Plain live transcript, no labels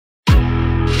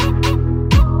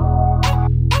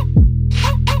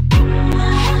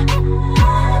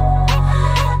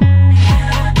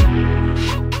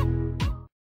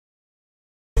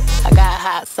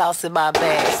hot sauce in my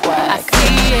bag. Swag. I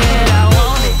see it, I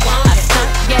want it. I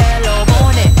stuck yellow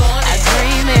on it. I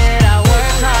dream it, I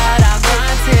work hard, I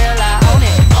grind till I own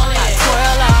it. I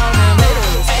twirl on them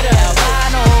haters,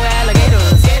 albino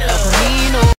alligators, El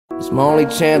Camino. It's my only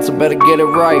chance, I better get it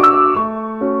right.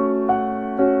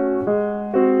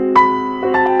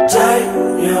 Take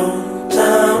your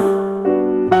time,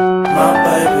 my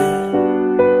baby.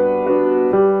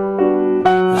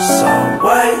 It's all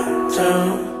waiting.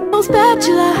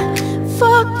 Spatula,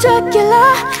 fuck Dracula.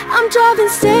 I'm driving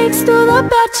stakes through the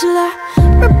Bachelor.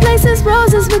 Replaces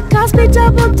roses with Cosby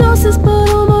double doses. Put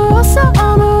Omarosa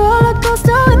on a roller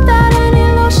coaster without any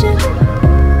lotion.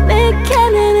 Make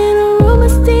cannon in a room of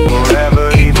steel.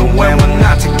 Forever, even when we're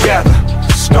not together.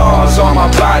 Scars on my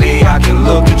body, I can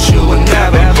look at you and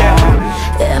never get.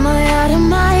 Am I out of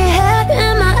my head?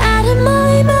 Am I out of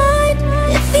my mind?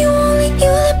 If you only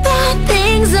knew the bad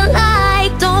things I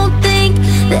like, don't think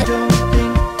that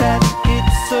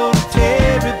It's so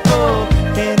terrible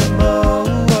anymore.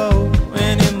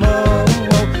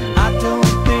 I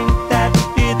don't think that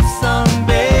it's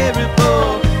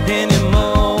unbearable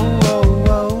anymore.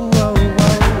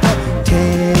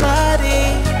 Body,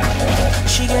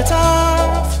 she gets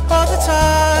off all the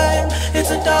time.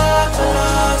 It's a dark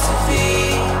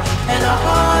philosophy, and our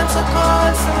hearts are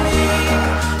constantly.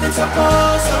 It's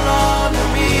supposed to belong to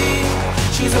me.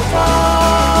 She's a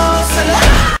false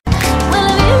alarm. well,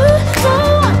 if you don't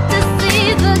want to see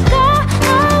the girl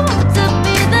I want to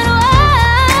be, then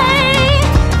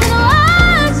why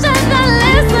should I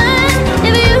listen?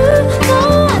 If you don't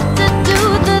want to do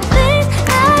the things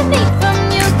I need from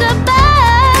you,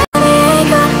 goodbye.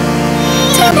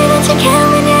 Tell me that you can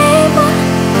when you're able.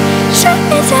 Shut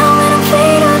me down when I'm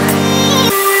fatal.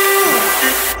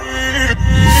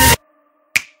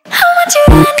 I want you,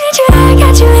 I need you, I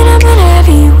got you, and I'm gonna have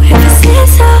you if I say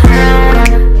so.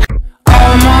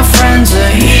 All my friends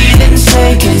are heathens,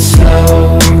 take it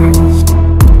slow.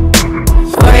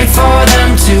 Wait for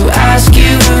them to ask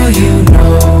you who you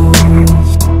know.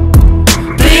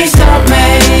 Please don't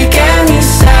make any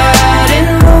sudden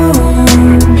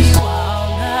moves.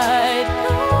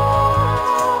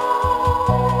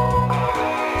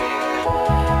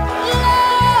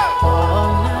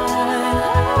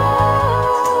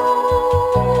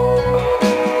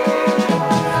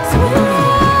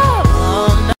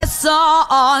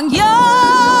 Song,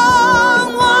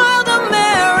 young, wild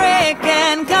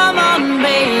American. Come on,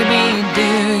 baby, do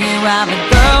you have a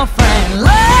girlfriend?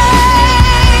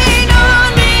 Lean on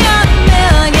me a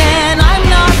million. I'm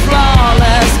not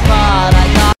flawless, but I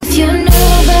got. If you knew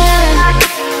better,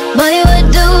 boy, you would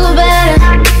do better.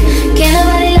 Can't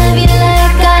nobody love you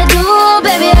like I do,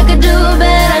 baby, I could do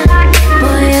better.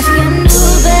 Boy, if you knew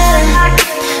better,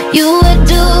 you would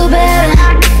do better.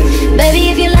 Baby,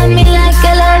 if you love me like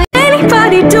I love you.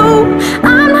 Anybody do,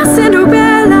 I'm not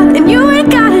Cinderella, and you ain't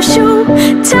got a shoe.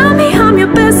 Tell me I'm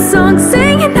your best song,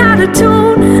 singing out of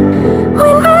tune.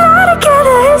 When we lie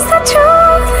together, it's the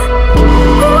truth.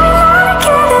 When we lie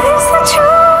together, it's the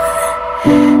truth.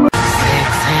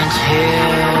 6-inch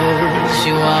heels,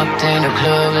 she walked in the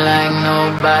club like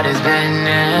nobody's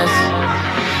business.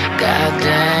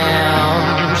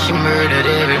 Goddamn, she murdered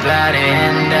everybody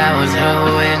and I was her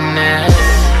witness.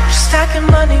 Stacking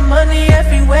money, money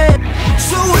everywhere.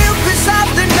 So we'll piss off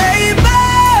the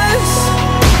neighbors.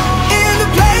 In the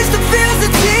place that feels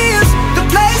the tears, the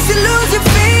place you lose your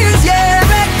fears, yeah.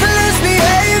 Reckless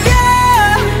behavior,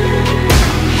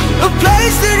 a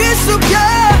place that is so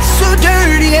pure, so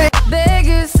dirty, yeah. Beg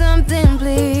you something,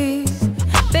 please.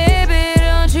 Baby,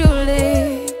 don't you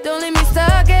leave. Don't leave me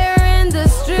stuck here in the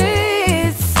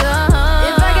streets.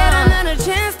 If I get another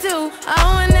chance to, I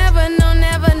would never, no,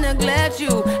 never neglect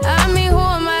you. I mean, who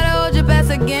am I to hold your best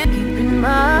again? Keeping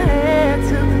my head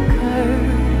to the curb,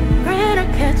 praying to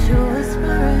catch you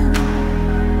whispering.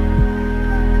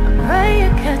 I pray you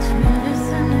catch me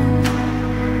listening.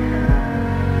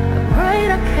 I pray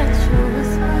to catch you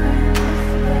whispering.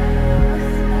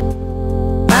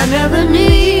 I never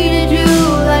needed you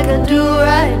like I do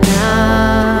right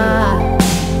now.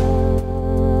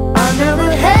 I never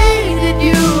hated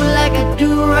you like I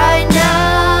do right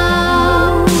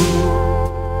now.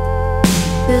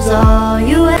 'Cause all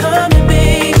you ever Coming,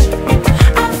 baby,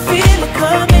 I feel it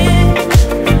coming.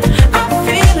 I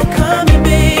feel it coming,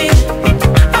 baby.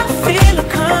 I feel it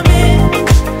coming.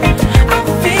 I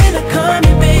feel it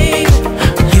coming, baby.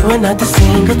 You are not the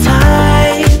single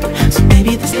type, so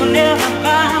baby, this will never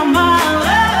buy my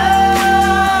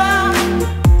love.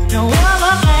 No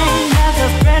other thing that's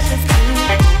as precious to me.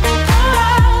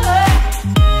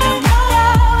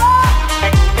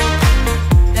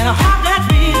 Than a heart that's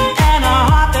real and a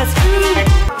heart that's true.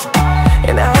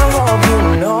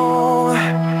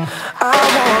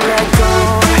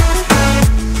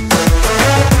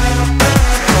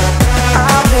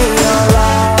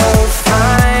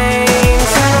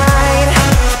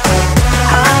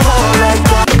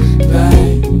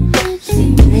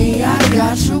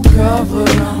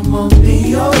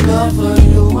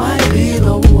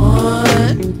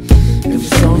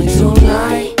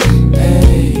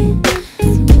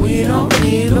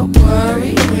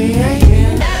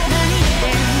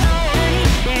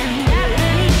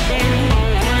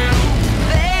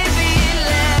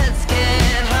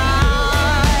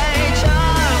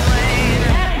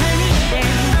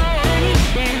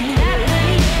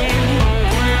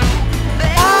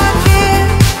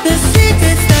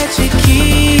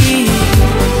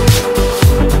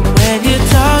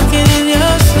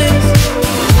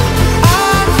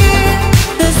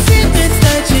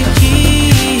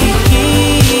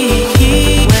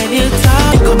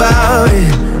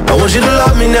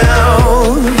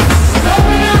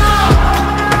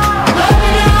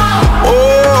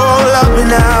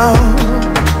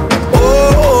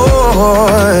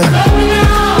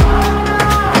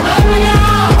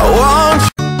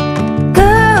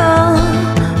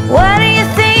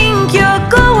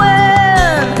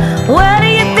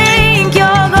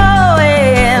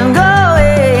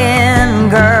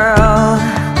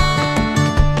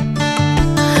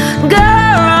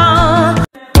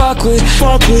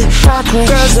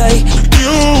 girls like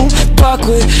you. Fuck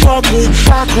with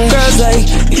girls like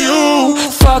you.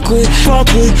 Fuck with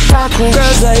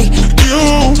girls like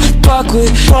you. Fuck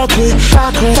with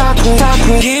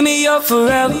give me your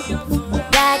forever.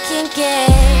 I can get,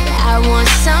 I want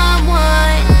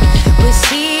someone with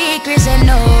secrets that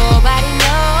nobody knows.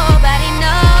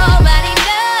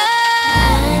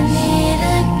 I need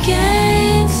a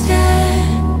gangster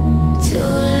to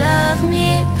love me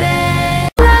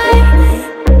back.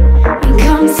 And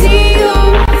come see you,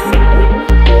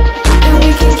 and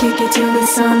we can kick it till the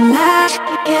sunlight.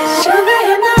 Yeah, sugar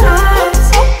in my eyes,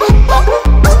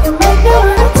 you make me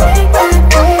wanna take that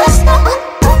risk.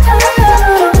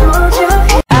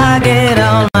 I get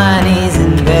on my knees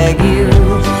and beg you,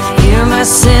 hear my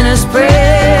sinner's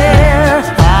prayer.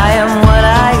 I am what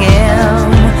I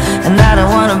am, and I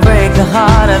don't wanna break the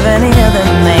heart of any other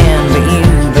man but you,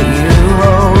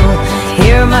 oh.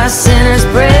 Hear my sinner's